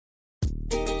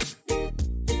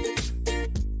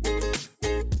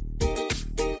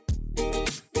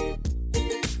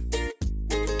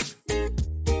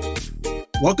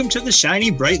Welcome to the Shiny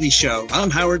Brightly Show.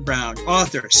 I'm Howard Brown,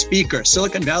 author, speaker,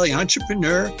 Silicon Valley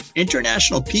entrepreneur,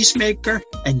 international peacemaker,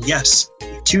 and yes,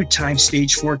 a two-time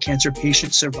stage 4 cancer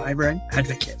patient survivor and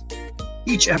advocate.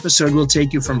 Each episode will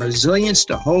take you from resilience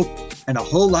to hope and a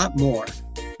whole lot more,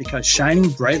 because shining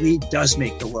brightly does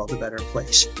make the world a better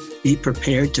place. Be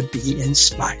prepared to be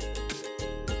inspired.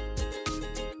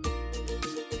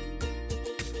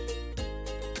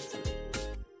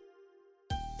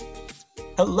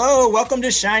 Hello, welcome to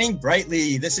Shining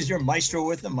Brightly. This is your maestro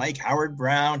with the mic, Howard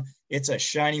Brown. It's a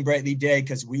shining brightly day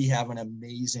because we have an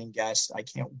amazing guest. I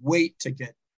can't wait to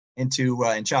get into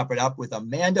and chop it up with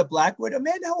Amanda Blackwood.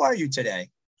 Amanda, how are you today?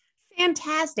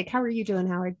 Fantastic. How are you doing,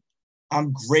 Howard?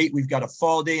 I'm great. We've got a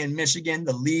fall day in Michigan.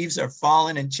 The leaves are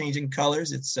falling and changing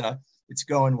colors. It's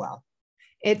going well.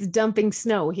 It's dumping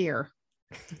snow here.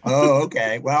 Oh,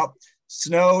 okay. Well,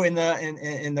 snow in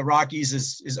the Rockies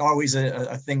is always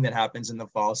a thing that happens in the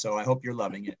fall. So I hope you're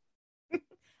loving it.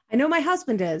 I know my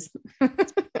husband is.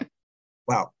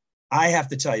 Wow. I have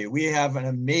to tell you, we have an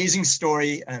amazing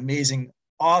story, an amazing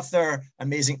author,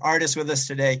 amazing artist with us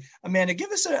today. Amanda,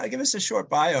 give us a short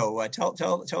bio. Tell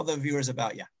the viewers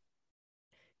about you.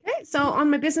 Okay, so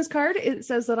on my business card, it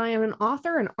says that I am an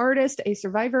author, an artist, a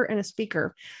survivor, and a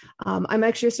speaker. I'm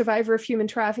actually a survivor of human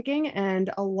trafficking, and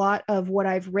a lot of what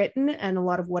I've written and a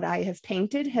lot of what I have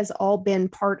painted has all been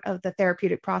part of the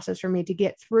therapeutic process for me to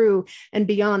get through and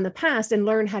beyond the past and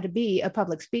learn how to be a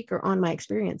public speaker on my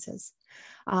experiences.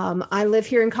 I live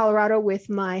here in Colorado with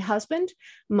my husband,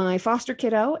 my foster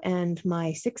kiddo, and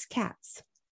my 6 cats.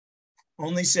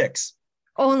 Only 6.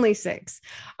 Only 6.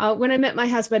 When I met my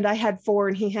husband, I had 4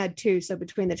 and he had 2. So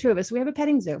between the two of us, we have a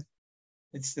petting zoo.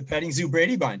 It's the petting zoo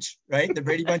Brady Bunch, right? The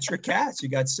Brady Bunch for cats. You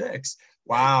got 6.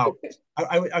 Wow.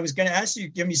 I was going to ask you,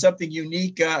 give me something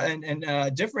unique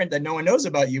and different that no one knows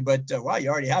about you, but wow, you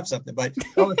already have something. But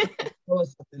tell us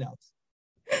something else.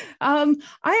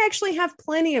 I actually have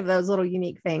plenty of those little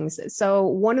unique things. So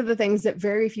one of the things that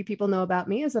very few people know about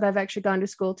me is that I've actually gone to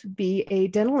school to be a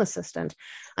dental assistant.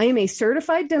 I am a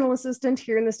certified dental assistant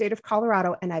here in the state of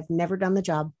Colorado, and I've never done the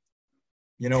job.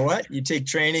 You know what? You take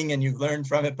training and you've learned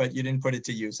from it, but you didn't put it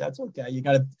to use. That's okay. You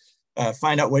got to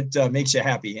find out what makes you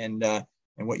happy and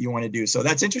what you want to do. So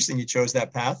that's interesting. You chose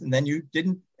that path and then you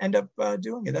didn't end up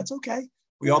doing it. That's okay.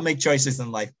 We all make choices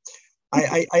in life.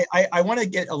 I want to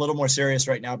get a little more serious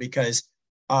right now because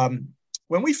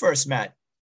when we first met,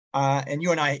 and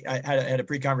you and I had a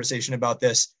pre-conversation about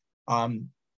this,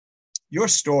 your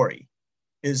story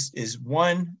is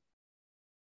one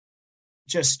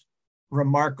just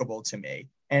remarkable to me,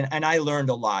 and I learned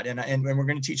a lot, and we're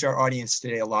going to teach our audience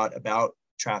today a lot about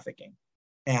trafficking.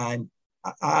 And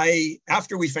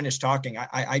after we finished talking,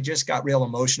 I just got real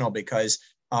emotional because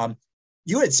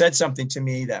you had said something to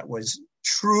me that was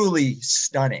truly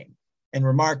stunning and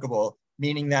remarkable,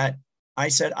 meaning that I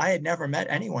said I had never met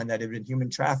anyone that had been human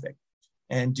trafficked.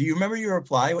 And do you remember your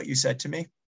reply, what you said to me?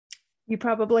 You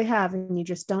probably have, and you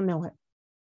just don't know it.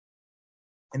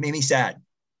 It made me sad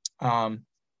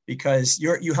because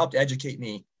you helped educate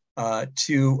me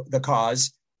to the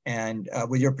cause and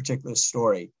with your particular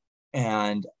story.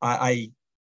 And I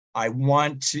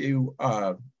want to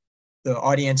the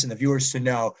audience and the viewers to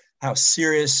know how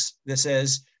serious this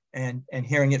is. And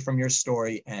hearing it from your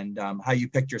story and how you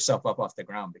picked yourself up off the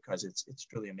ground, because it's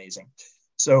truly amazing.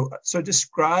 So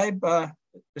describe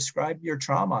your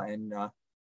trauma, and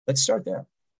let's start there.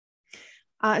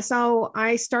 So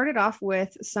I started off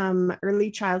with some early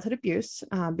childhood abuse,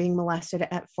 being molested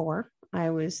at 4. I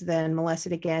was then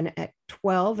molested again at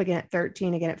 12, again at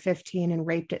 13, again at 15, and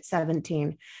raped at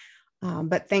 17.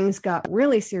 But things got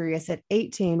really serious at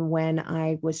 18 when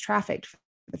I was trafficked for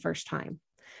the first time.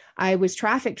 I was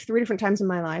trafficked 3 different times in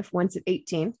my life, once at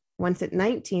 18, once at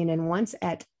 19, and once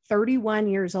at 31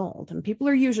 years old. And people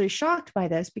are usually shocked by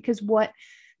this because what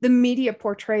the media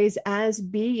portrays as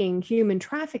being human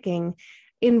trafficking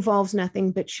involves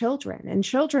nothing but children. And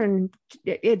children,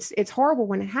 it's horrible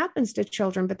when it happens to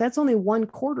children, but that's only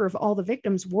 1/4 of all the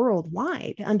victims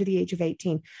worldwide under the age of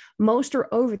 18. Most are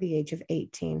over the age of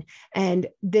 18. And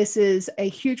this is a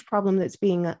huge problem that's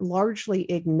being largely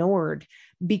ignored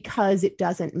because it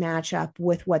doesn't match up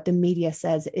with what the media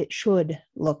says it should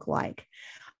look like.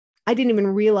 I didn't even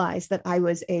realize that I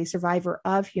was a survivor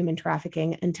of human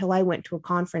trafficking until I went to a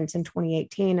conference in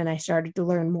 2018 and I started to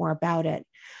learn more about it.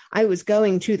 I was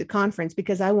going to the conference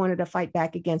because I wanted to fight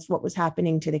back against what was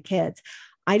happening to the kids.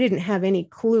 I didn't have any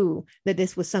clue that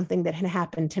this was something that had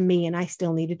happened to me, and I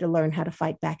still needed to learn how to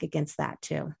fight back against that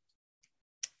too.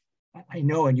 I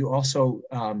know, and you also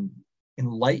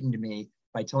enlightened me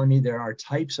by telling me there are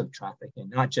types of trafficking,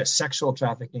 not just sexual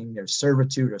trafficking. There's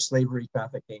servitude or slavery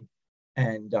trafficking.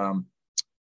 And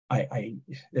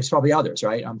there's probably others,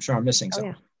 right? I'm sure I'm missing some.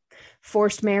 Yeah.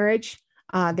 Forced marriage.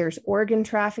 There's organ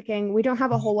trafficking. We don't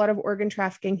have a whole lot of organ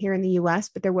trafficking here in the US,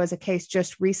 but there was a case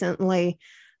just recently,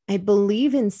 I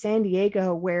believe in San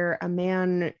Diego, where a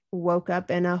man woke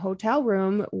up in a hotel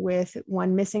room with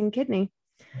one missing kidney.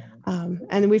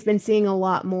 And we've been seeing a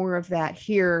lot more of that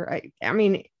here. I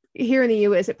mean, here in the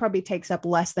US, it probably takes up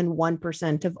less than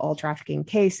 1% of all trafficking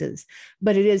cases,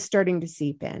 but it is starting to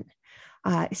seep in.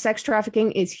 Sex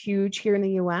trafficking is huge here in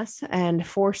the US, and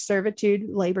forced servitude,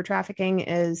 labor trafficking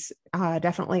is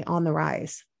definitely on the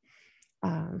rise.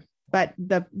 But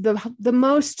the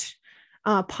most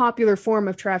popular form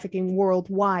of trafficking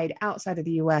worldwide outside of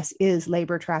the US is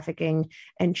labor trafficking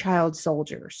and child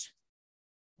soldiers.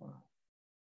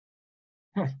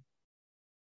 Huh.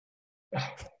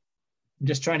 I'm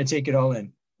just trying to take it all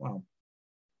in. Wow.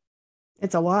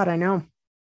 It's a lot, I know.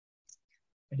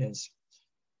 It is.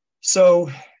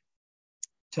 So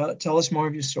tell us more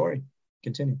of your story.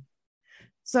 Continue.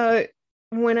 So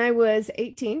when I was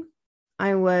 18,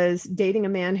 I was dating a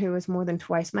man who was more than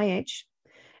twice my age.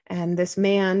 And this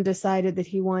man decided that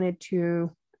he wanted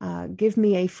to give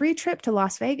me a free trip to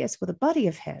Las Vegas with a buddy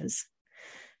of his.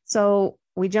 So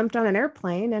we jumped on an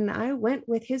airplane and I went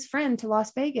with his friend to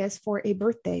Las Vegas for a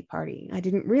birthday party. I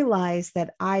didn't realize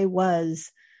that I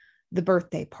was the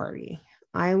birthday party.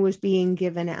 I was being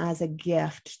given as a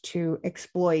gift to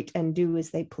exploit and do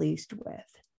as they pleased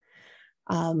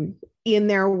with. In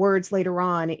their words later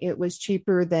on, it was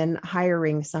cheaper than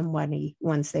hiring somebody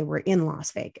once they were in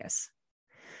Las Vegas.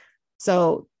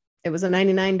 So it was a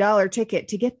 $99 ticket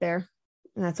to get there.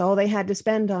 And that's all they had to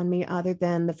spend on me other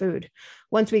than the food.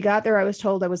 Once we got there, I was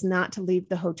told I was not to leave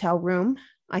the hotel room.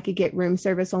 I could get room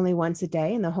service only once a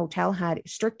day, and the hotel had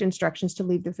strict instructions to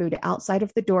leave the food outside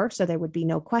of the door so there would be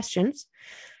no questions.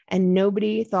 And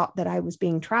nobody thought that I was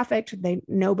being trafficked.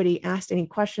 Nobody asked any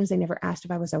questions. They never asked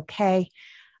if I was okay.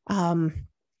 I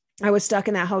was stuck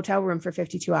in that hotel room for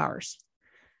 52 hours.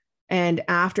 And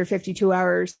after 52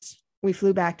 hours, we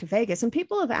flew back to Vegas, and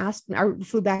people have asked, or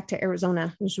flew back to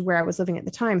Arizona, which is where I was living at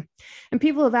the time. And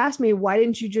people have asked me, why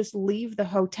didn't you just leave the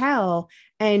hotel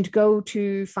and go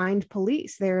to find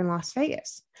police there in Las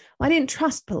Vegas? Well, I didn't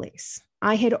trust police.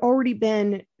 I had already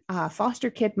been a foster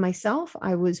kid myself.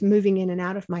 I was moving in and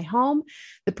out of my home.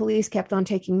 The police kept on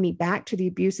taking me back to the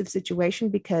abusive situation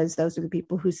because those are the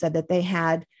people who said that they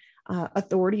had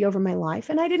authority over my life.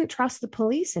 And I didn't trust the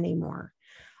police anymore.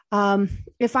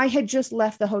 If I had just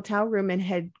left the hotel room and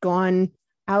had gone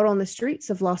out on the streets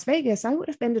of Las Vegas, I would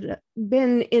have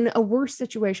been in a worse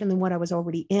situation than what I was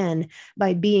already in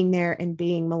by being there and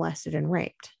being molested and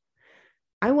raped.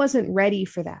 I wasn't ready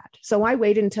for that. So I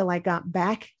waited until I got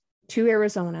back to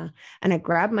Arizona and I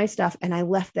grabbed my stuff and I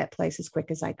left that place as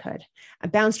quick as I could. I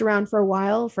bounced around for a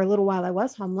while. For a little while, I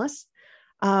was homeless.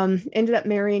 Ended up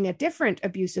marrying a different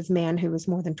abusive man who was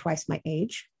more than twice my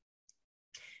age.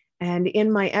 And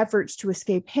in my efforts to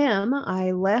escape him,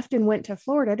 I left and went to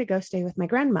Florida to go stay with my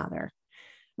grandmother.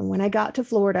 And when I got to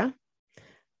Florida,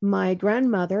 my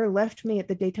grandmother left me at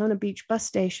the Daytona Beach bus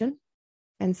station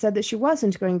and said that she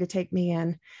wasn't going to take me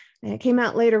in. And it came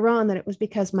out later on that it was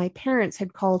because my parents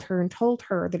had called her and told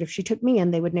her that if she took me in,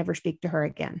 they would never speak to her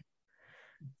again.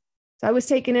 So I was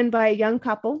taken in by a young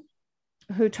couple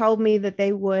who told me that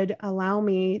they would allow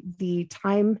me the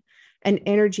time and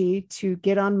energy to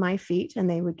get on my feet, and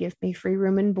they would give me free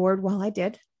room and board while I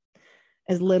did.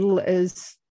 As little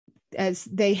as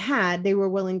they had, they were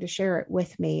willing to share it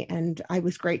with me, and I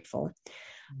was grateful.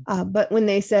 But when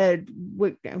they said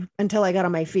until I got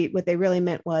on my feet, what they really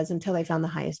meant was until they found the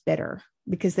highest bidder,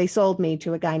 because they sold me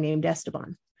to a guy named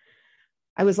Esteban.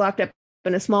 I was locked up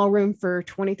in a small room for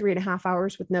 23 and a half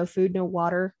hours with no food, no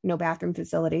water, no bathroom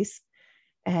facilities.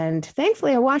 And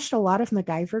thankfully, I watched a lot of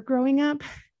MacGyver growing up,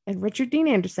 and Richard Dean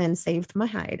Anderson saved my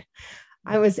hide.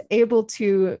 I was able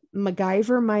to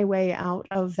MacGyver my way out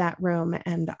of that room,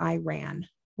 and I ran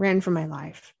for my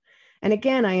life. And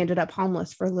again, I ended up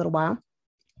homeless for a little while,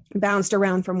 bounced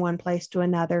around from one place to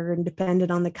another and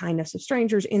depended on the kindness of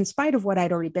strangers in spite of what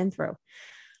I'd already been through.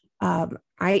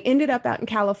 I ended up out in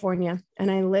California,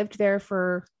 and I lived there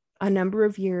for a number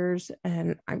of years,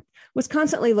 and I was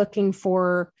constantly looking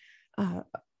for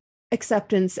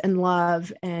acceptance and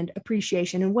love and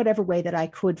appreciation in whatever way that I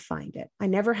could find it. I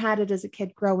never had it as a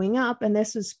kid growing up. And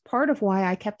this is part of why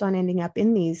I kept on ending up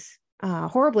in these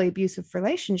horribly abusive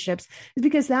relationships, is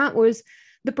because that was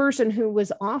the person who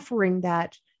was offering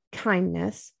that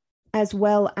kindness as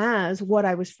well as what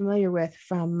I was familiar with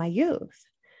from my youth.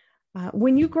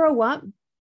 When you grow up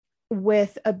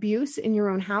with abuse in your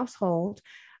own household,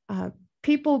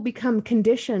 people become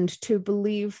conditioned to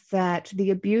believe that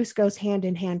the abuse goes hand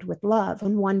in hand with love,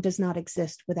 and one does not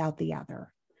exist without the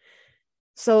other.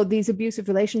 So these abusive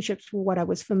relationships were what I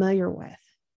was familiar with.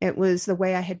 It was the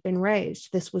way I had been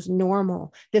raised. This was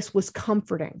normal. This was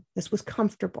comforting. This was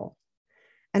comfortable.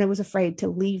 And I was afraid to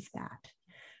leave that.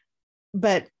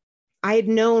 But I had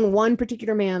known one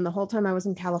particular man the whole time I was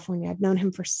in California. I'd known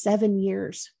him for 7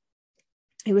 years.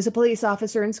 He was a police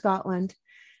officer in Scotland.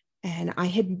 And I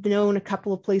had known a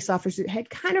couple of police officers that had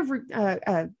kind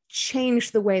of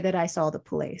changed the way that I saw the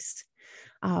police.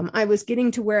 I was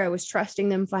getting to where I was trusting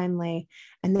them finally.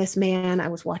 And this man, I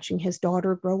was watching his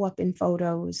daughter grow up in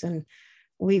photos, and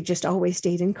we just always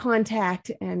stayed in contact.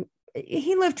 And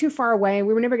he lived too far away.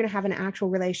 We were never going to have an actual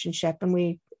relationship, and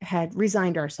we had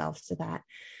resigned ourselves to that.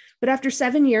 But after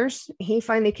 7 years, he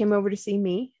finally came over to see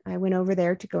me. I went over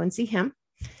there to go and see him.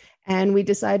 And we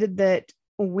decided that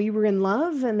we were in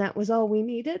love, and that was all we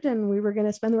needed. And we were going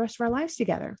to spend the rest of our lives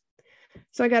together.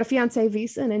 So I got a fiancé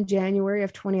visa, and in January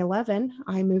of 2011,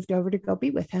 I moved over to go be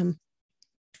with him.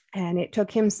 And it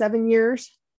took him 7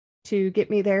 years to get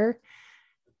me there.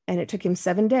 And it took him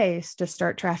 7 days to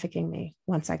start trafficking me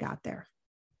once I got there.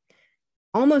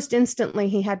 Almost instantly,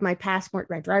 he had my passport,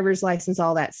 my driver's license,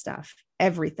 all that stuff,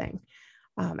 everything.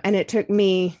 And it took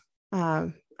me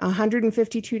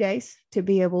 152 days to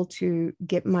be able to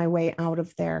get my way out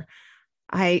of there.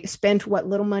 I spent what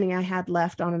little money I had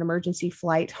left on an emergency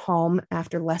flight home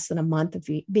after less than a month of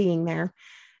being there.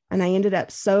 And I ended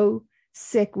up so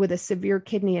sick with a severe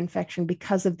kidney infection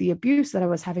because of the abuse that I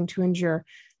was having to endure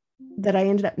that I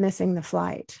ended up missing the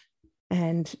flight.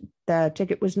 And the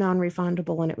ticket was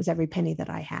non-refundable, and it was every penny that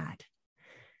I had.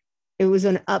 It was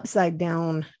an upside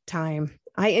down time.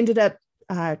 I ended up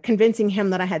convincing him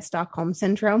that I had Stockholm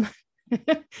syndrome.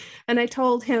 And I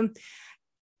told him,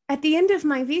 at the end of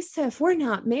my visa, if we're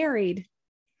not married,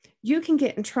 you can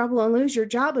get in trouble and lose your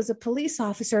job as a police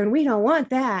officer, and we don't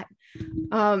want that.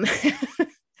 I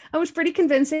was pretty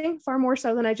convincing, far more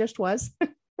so than I just was.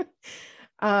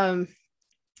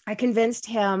 I convinced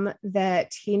him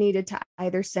that he needed to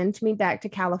either send me back to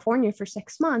California for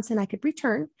 6 months and I could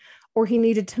return, or he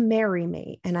needed to marry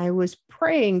me. And I was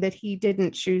praying that he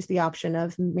didn't choose the option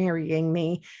of marrying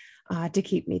me to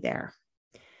keep me there.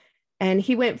 And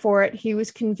he went for it. He was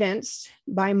convinced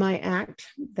by my act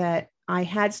that I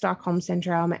had Stockholm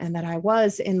syndrome and that I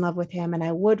was in love with him and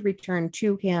I would return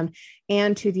to him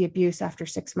and to the abuse after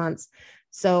 6 months.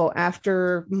 So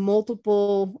after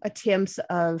multiple attempts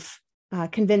of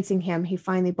convincing him, he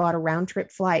finally bought a round trip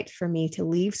flight for me to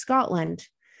leave Scotland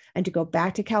and to go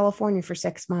back to California for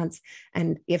 6 months.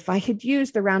 And if I had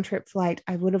used the round trip flight,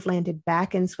 I would have landed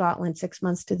back in Scotland 6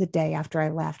 months to the day after I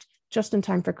left, just in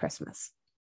time for Christmas.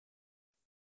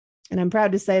 And I'm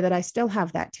proud to say that I still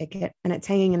have that ticket, and it's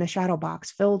hanging in a shadow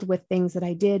box filled with things that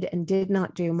I did and did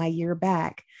not do my year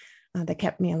back that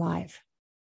kept me alive.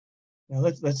 Now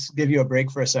let's give you a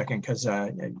break for a second, because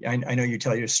I know you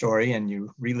tell your story and you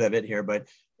relive it here, but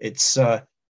it's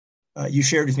you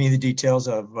shared with me the details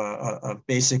of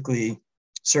basically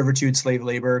servitude, slave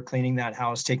labor, cleaning that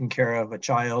house, taking care of a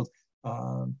child,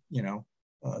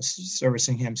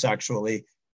 servicing him sexually,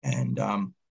 and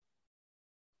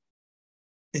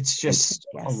it's just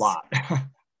yes. a lot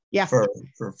yeah. for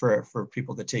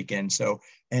people to take in. So,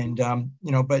 and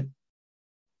but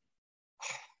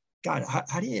God,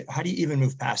 how do you even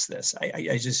move past this?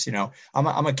 I just,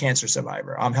 I'm a cancer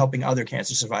survivor. I'm helping other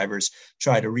cancer survivors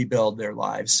try to rebuild their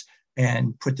lives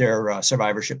and put their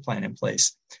survivorship plan in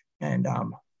place. And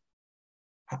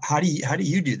how do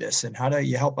you do this, and how do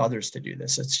you help others to do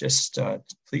this? It's just,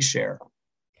 please share.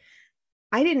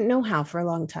 I didn't know how for a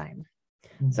long time.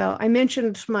 So I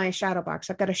mentioned my shadow box.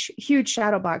 I've got a huge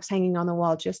shadow box hanging on the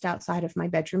wall just outside of my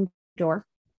bedroom door.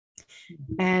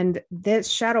 And this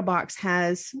shadow box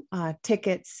has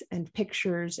tickets and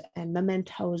pictures and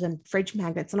mementos and fridge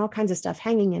magnets and all kinds of stuff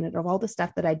hanging in it, of all the stuff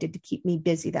that I did to keep me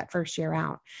busy that first year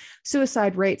out.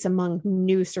 Suicide rates among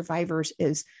new survivors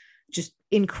is just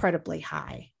incredibly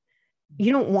high.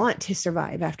 You don't want to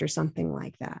survive after something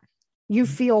like that. You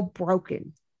feel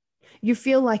broken. You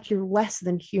feel like you're less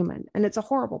than human, and it's a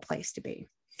horrible place to be.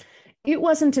 It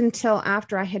wasn't until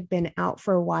after I had been out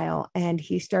for a while and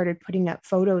he started putting up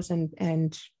photos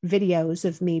and videos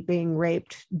of me being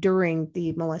raped during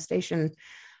the molestation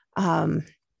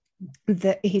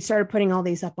that he started putting all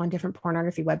these up on different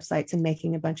pornography websites and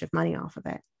making a bunch of money off of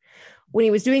it. When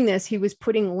he was doing this, he was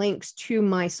putting links to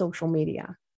my social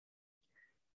media.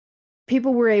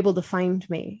 People were able to find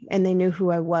me, and they knew who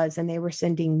I was, and they were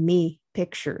sending me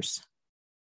pictures,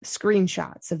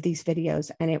 screenshots of these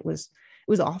videos, and it was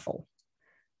awful.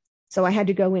 So I had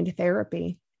to go into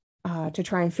therapy to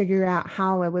try and figure out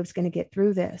how I was going to get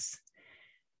through this.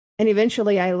 And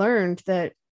eventually I learned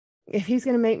that if he's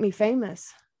going to make me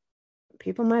famous,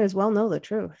 people might as well know the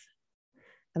truth.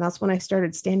 And that's when I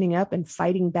started standing up and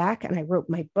fighting back. And I wrote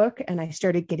my book and I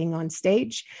started getting on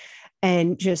stage,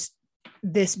 and just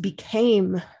this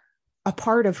became a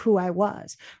part of who I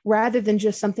was, rather than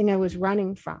just something I was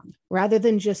running from, rather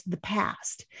than just the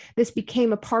past. This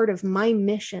became a part of my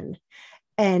mission.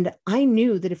 And I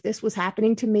knew that if this was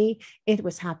happening to me, it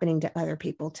was happening to other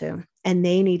people too. And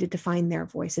they needed to find their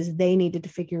voices. They needed to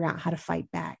figure out how to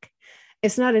fight back.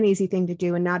 It's not an easy thing to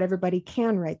do. And not everybody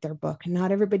can write their book. And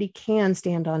not everybody can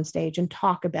stand on stage and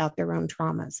talk about their own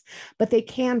traumas, but they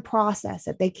can process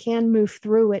it. They can move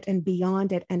through it and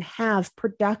beyond it and have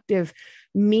productive,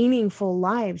 meaningful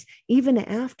lives, even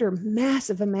after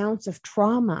massive amounts of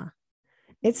trauma.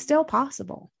 It's still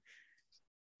possible.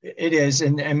 It is.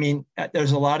 And I mean,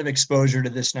 there's a lot of exposure to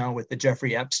this now with the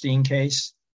Jeffrey Epstein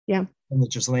case. Yeah. And the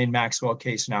Ghislaine Maxwell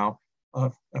case now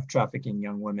of trafficking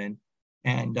young women.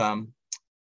 And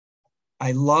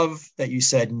I love that you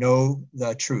said, know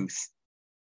the truth.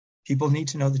 People need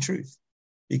to know the truth,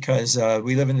 because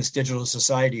we live in this digital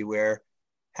society where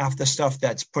half the stuff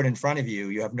that's put in front of you,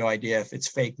 you have no idea if it's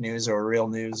fake news or real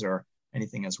news or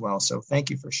anything as well. So thank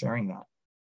you for sharing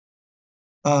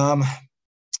that.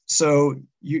 So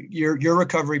your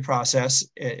recovery process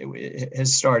it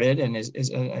has started and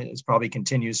is probably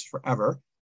continues forever.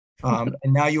 And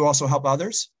now you also help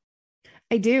others?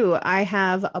 I do. I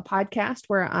have a podcast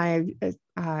where I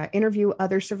interview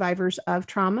other survivors of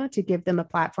trauma to give them a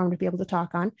platform to be able to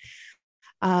talk on.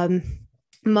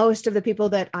 Most of the people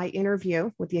that I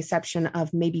interview, with the exception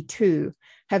of maybe 2,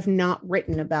 have not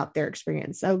written about their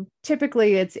experience. So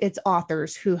typically it's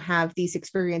authors who have these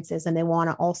experiences and they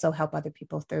want to also help other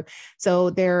people through.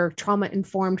 So they're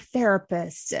trauma-informed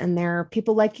therapists, and they're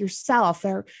people like yourself.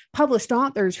 They're published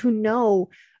authors who know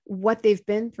what they've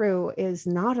been through is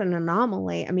not an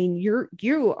anomaly. I mean,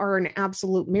 you are an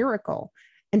absolute miracle.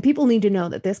 And people need to know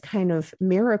that this kind of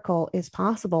miracle is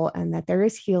possible, and that there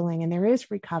is healing and there is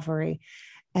recovery.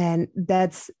 And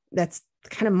that's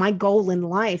kind of my goal in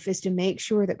life, is to make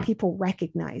sure that people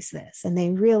recognize this and they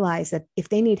realize that if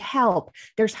they need help,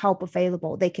 there's help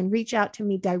available. They can reach out to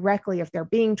me directly if they're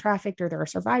being trafficked or they're a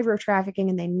survivor of trafficking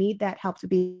and they need that help to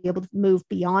be able to move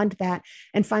beyond that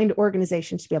and find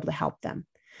organizations to be able to help them.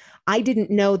 I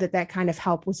didn't know that kind of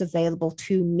help was available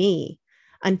to me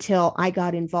until I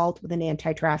got involved with an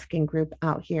anti-trafficking group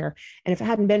out here. And if it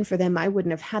hadn't been for them, I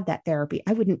wouldn't have had that therapy.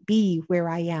 I wouldn't be where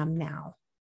I am now.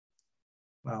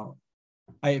 Wow.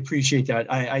 I appreciate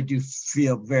that. I do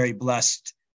feel very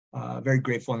blessed, very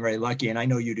grateful and very lucky. And I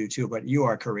know you do too, but you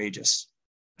are courageous.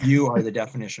 You are the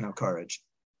definition of courage.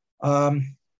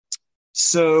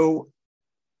 So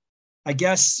I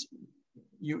guess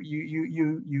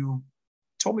you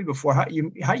told me before how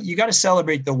you got to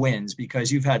celebrate the wins,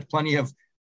 because you've had plenty of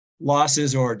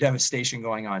losses or devastation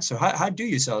going on. So how do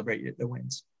you celebrate the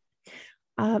wins?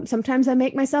 Sometimes I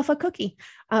make myself a cookie.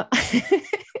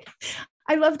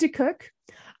 I love to cook.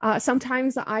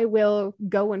 Sometimes I will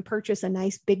go and purchase a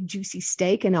nice big juicy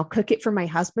steak, and I'll cook it for my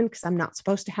husband because I'm not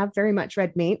supposed to have very much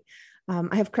red meat.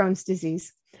 I have Crohn's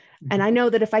disease. Mm-hmm. And I know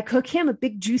that if I cook him a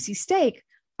big juicy steak,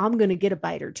 I'm going to get a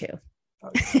bite or 2.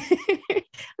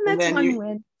 And that's one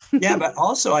win. Yeah, but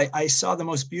also I saw the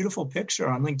most beautiful picture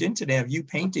on LinkedIn today of you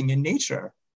painting in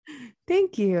nature.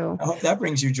 Thank you. I hope that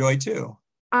brings you joy too.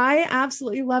 I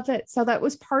absolutely love it. So that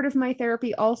was part of my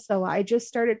therapy also. I just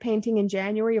started painting in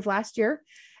January of last year,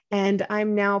 and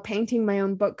I'm now painting my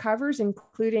own book covers,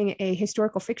 including a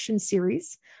historical fiction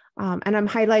series. And I'm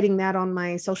highlighting that on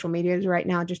my social medias right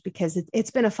now, just because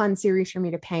it's been a fun series for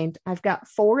me to paint. I've got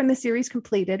 4 in the series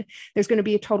completed. There's going to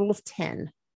be a total of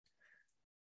 10.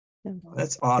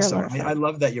 That's awesome. I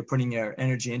love that you're putting your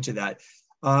energy into that.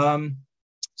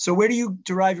 So where do you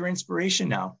derive your inspiration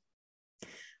now?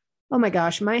 Oh my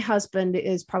gosh, my husband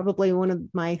is probably one of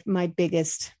my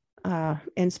biggest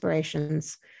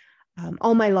inspirations.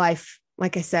 All my life,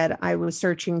 like I said, I was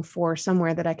searching for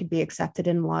somewhere that I could be accepted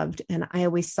and loved. And I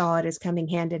always saw it as coming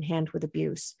hand in hand with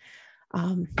abuse.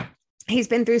 He's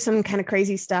been through some kind of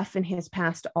crazy stuff in his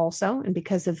past also. And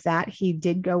because of that, he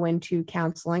did go into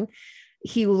counseling.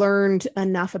 He learned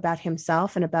enough about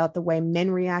himself and about the way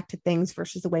men react to things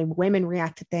versus the way women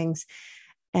react to things.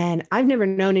 And I've never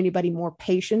known anybody more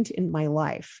patient in my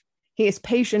life. He is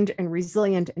patient and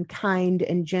resilient and kind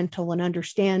and gentle and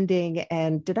understanding.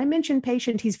 And did I mention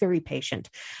patient? He's very patient.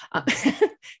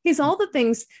 He's all the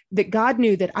things that God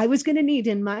knew that I was going to need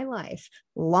in my life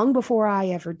long before I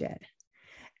ever did.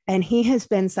 And he has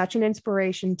been such an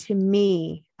inspiration to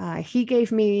me. He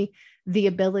gave me the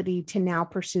ability to now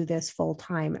pursue this full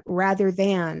time rather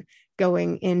than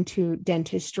going into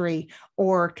dentistry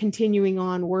or continuing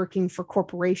on working for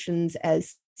corporations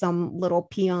as some little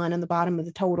peon in the bottom of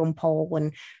the totem pole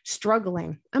and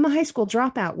struggling. I'm a high school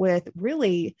dropout with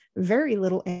really very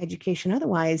little education.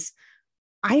 Otherwise,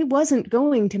 I wasn't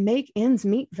going to make ends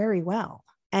meet very well.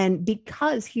 And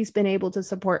because he's been able to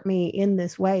support me in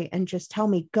this way and just tell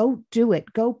me, go do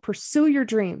it, go pursue your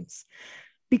dreams.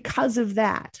 Because of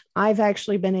that, I've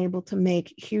actually been able to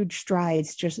make huge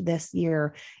strides just this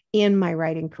year in my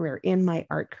writing career, in my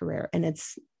art career. And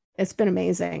it's been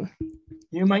amazing.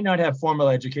 You might not have formal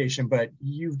education, but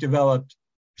you've developed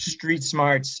street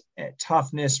smarts,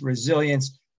 toughness,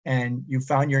 resilience, and you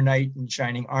found your knight in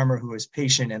shining armor who is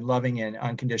patient and loving and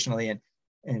unconditionally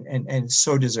and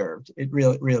so deserved. It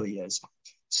really is.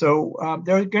 So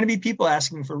there are going to be people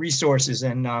asking for resources.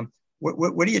 And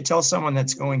what do you tell someone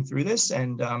that's going through this?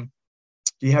 And do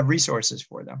you have resources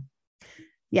for them?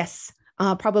 Yes.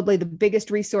 Probably the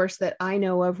biggest resource that I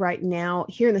know of right now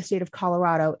here in the state of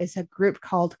Colorado is a group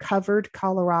called Covered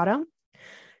Colorado.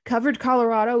 Covered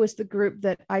Colorado is the group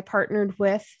that I partnered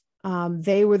with.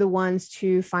 They were the ones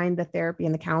to find the therapy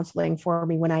and the counseling for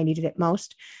me when I needed it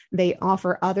most. They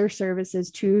offer other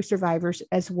services to survivors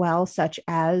as well, such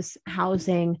as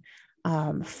housing,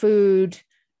 food,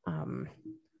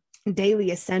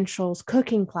 daily essentials,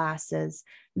 cooking classes.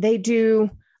 They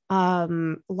do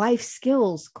life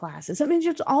skills classes. I mean,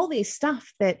 just all these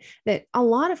stuff that a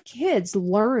lot of kids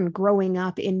learn growing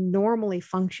up in normally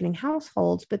functioning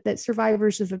households, but that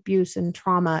survivors of abuse and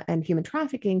trauma and human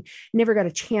trafficking never got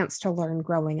a chance to learn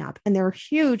growing up. And they're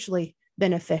hugely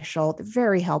beneficial. They're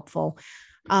very helpful.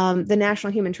 The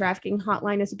National Human Trafficking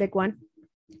Hotline is a big one.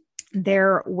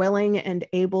 They're willing and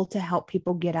able to help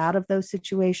people get out of those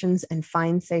situations and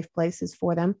find safe places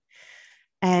for them.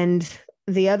 And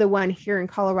the other one here in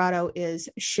Colorado is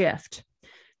Shift.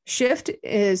 Shift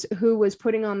is who was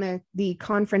putting on the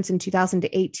conference in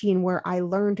 2018, where I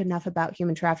learned enough about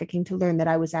human trafficking to learn that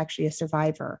I was actually a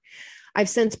survivor. I've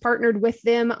since partnered with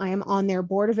them. I am on their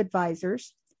board of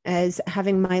advisors. As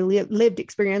having my lived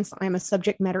experience, I'm a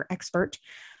subject matter expert.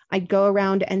 I go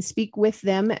around and speak with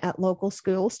them at local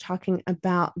schools, talking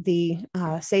about the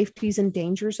safeties and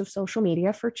dangers of social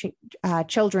media for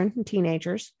children and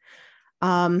teenagers.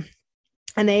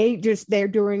 And they're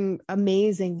doing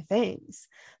amazing things.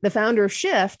 The founder of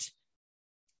Shift,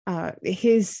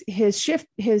 his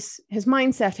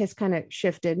mindset has kind of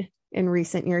shifted in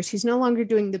recent years. He's no longer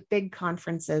doing the big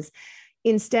conferences.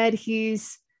 Instead,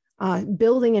 he's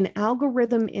building an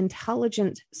algorithm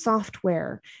intelligent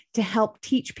software to help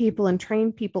teach people and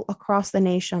train people across the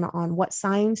nation on what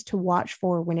signs to watch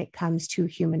for when it comes to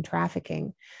human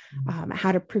trafficking,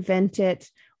 how to prevent it,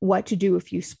 what to do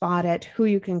if you spot it, who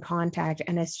you can contact.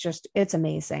 And it's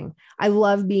amazing. I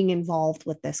love being involved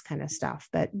with this kind of stuff.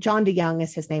 But John DeYoung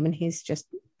is his name, and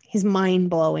he's mind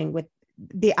blowing with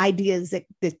the ideas that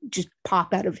just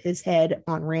pop out of his head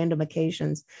on random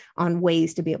occasions on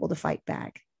ways to be able to fight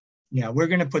back. Yeah, we're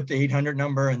going to put the 800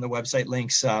 number and the website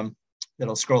links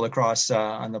that'll scroll across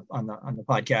on the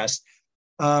podcast.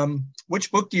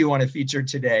 Which book do you want to feature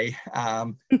today?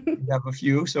 You have a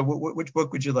few. So which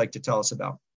book would you like to tell us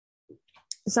about?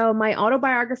 So my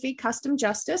autobiography, Custom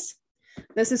Justice.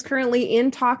 This is currently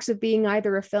in talks of being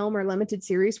either a film or limited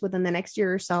series within the next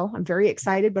year or so. I'm very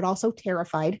excited, but also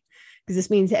terrified because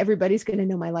this means everybody's going to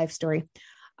know my life story.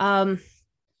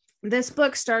 This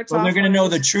book starts off. They're going to know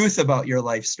the truth about your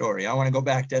life story. I want to go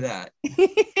back to that.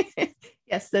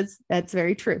 Yes, that's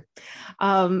very true.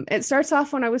 It starts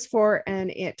off when I was 4, and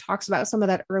it talks about some of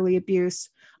that early abuse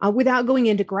without going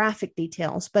into graphic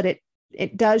details, but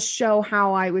it does show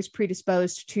how I was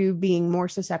predisposed to being more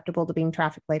susceptible to being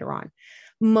trafficked later on.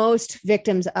 Most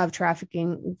victims of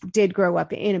trafficking did grow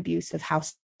up in abusive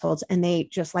households, and they,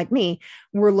 just like me,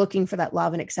 were looking for that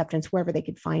love and acceptance wherever they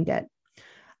could find it.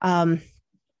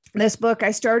 This book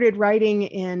I started writing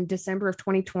in December of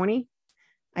 2020.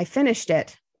 I finished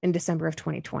it in December of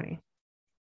 2020.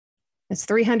 It's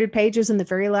 300 pages, and the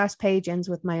very last page ends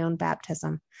with my own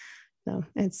baptism. So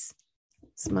it's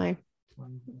my.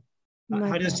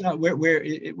 How does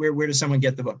where does someone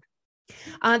get the book?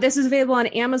 This is available on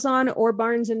Amazon or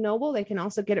Barnes and Noble. They can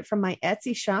also get it from my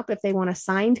Etsy shop if they want a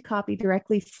signed copy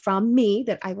directly from me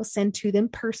that I will send to them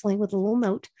personally with a little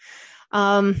note.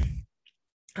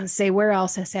 I'll say where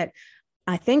else I said.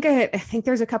 I think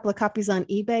there's a couple of copies on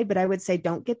eBay, but I would say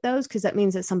don't get those because that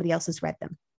means that somebody else has read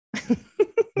them.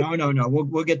 No.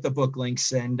 We'll get the book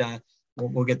links, and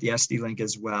we'll get the SD link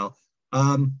as well.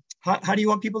 How do you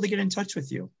want people to get in touch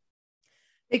with you?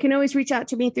 They can always reach out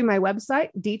to me through my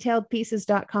website,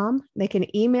 detailedpieces.com. They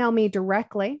can email me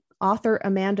directly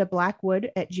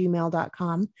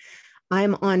authoramandablackwood@gmail.com.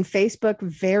 I'm on Facebook,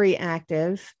 very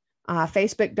active.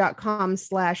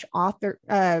 Facebook.com/author,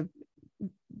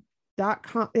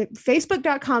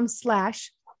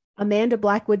 Facebook.com/Amanda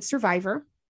Blackwood Survivor.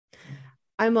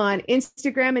 I'm on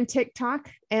Instagram and TikTok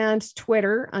and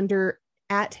Twitter under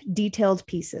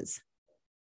 @DetailedPieces.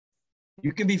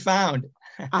 You can be found.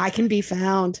 I can be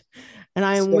found, and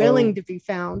I am willing to be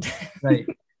found. Right.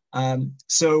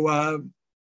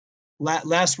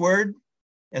 Last word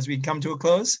as we come to a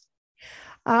close.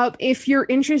 If you're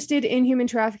interested in human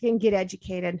trafficking, get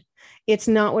educated. It's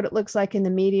not what it looks like in the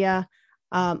media.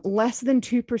 Less than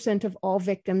 2% of all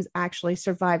victims actually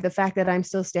survive. The fact that I'm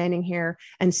still standing here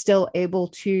and still able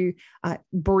to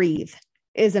breathe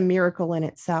is a miracle in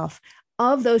itself.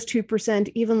 Of those 2%,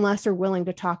 even less are willing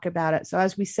to talk about it. So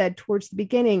as we said towards the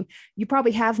beginning, you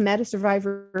probably have met a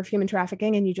survivor of human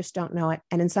trafficking and you just don't know it.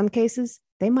 And in some cases,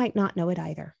 they might not know it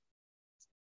either.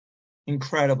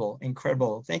 Incredible.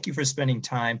 Thank you for spending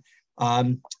time.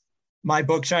 My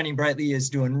book, Shining Brightly,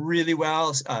 is doing really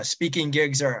well. Speaking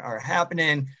gigs are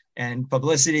happening and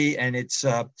publicity, and it's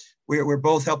we're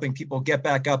both helping people get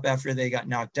back up after they got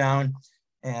knocked down.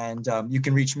 And you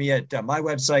can reach me at my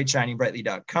website,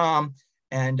 shiningbrightly.com.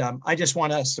 And I just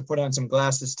want us to put on some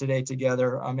glasses today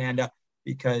together, Amanda,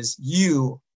 because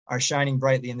you are shining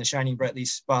brightly in the Shining Brightly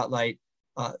spotlight.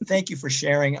 Thank you for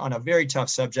sharing on a very tough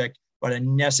subject, but a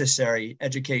necessary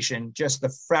education, just the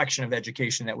fraction of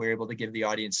education that we're able to give the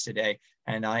audience today.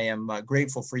 And I am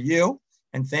grateful for you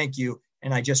and thank you.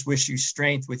 And I just wish you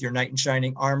strength with your knight in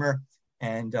shining armor.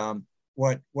 And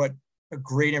what a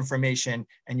great information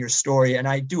and your story. And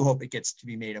I do hope it gets to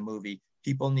be made a movie.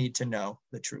 People need to know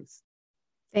the truth.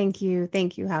 Thank you.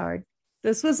 Thank you, Howard.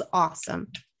 This was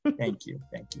awesome. Thank you.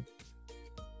 Thank you.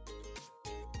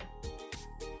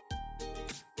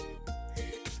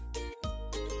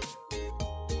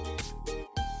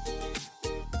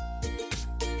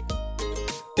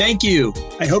 Thank you.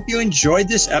 I hope you enjoyed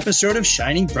this episode of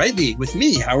Shining Brightly with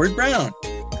me, Howard Brown.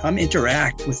 Come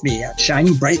interact with me at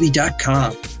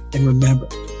shiningbrightly.com. And remember,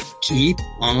 keep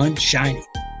on shining.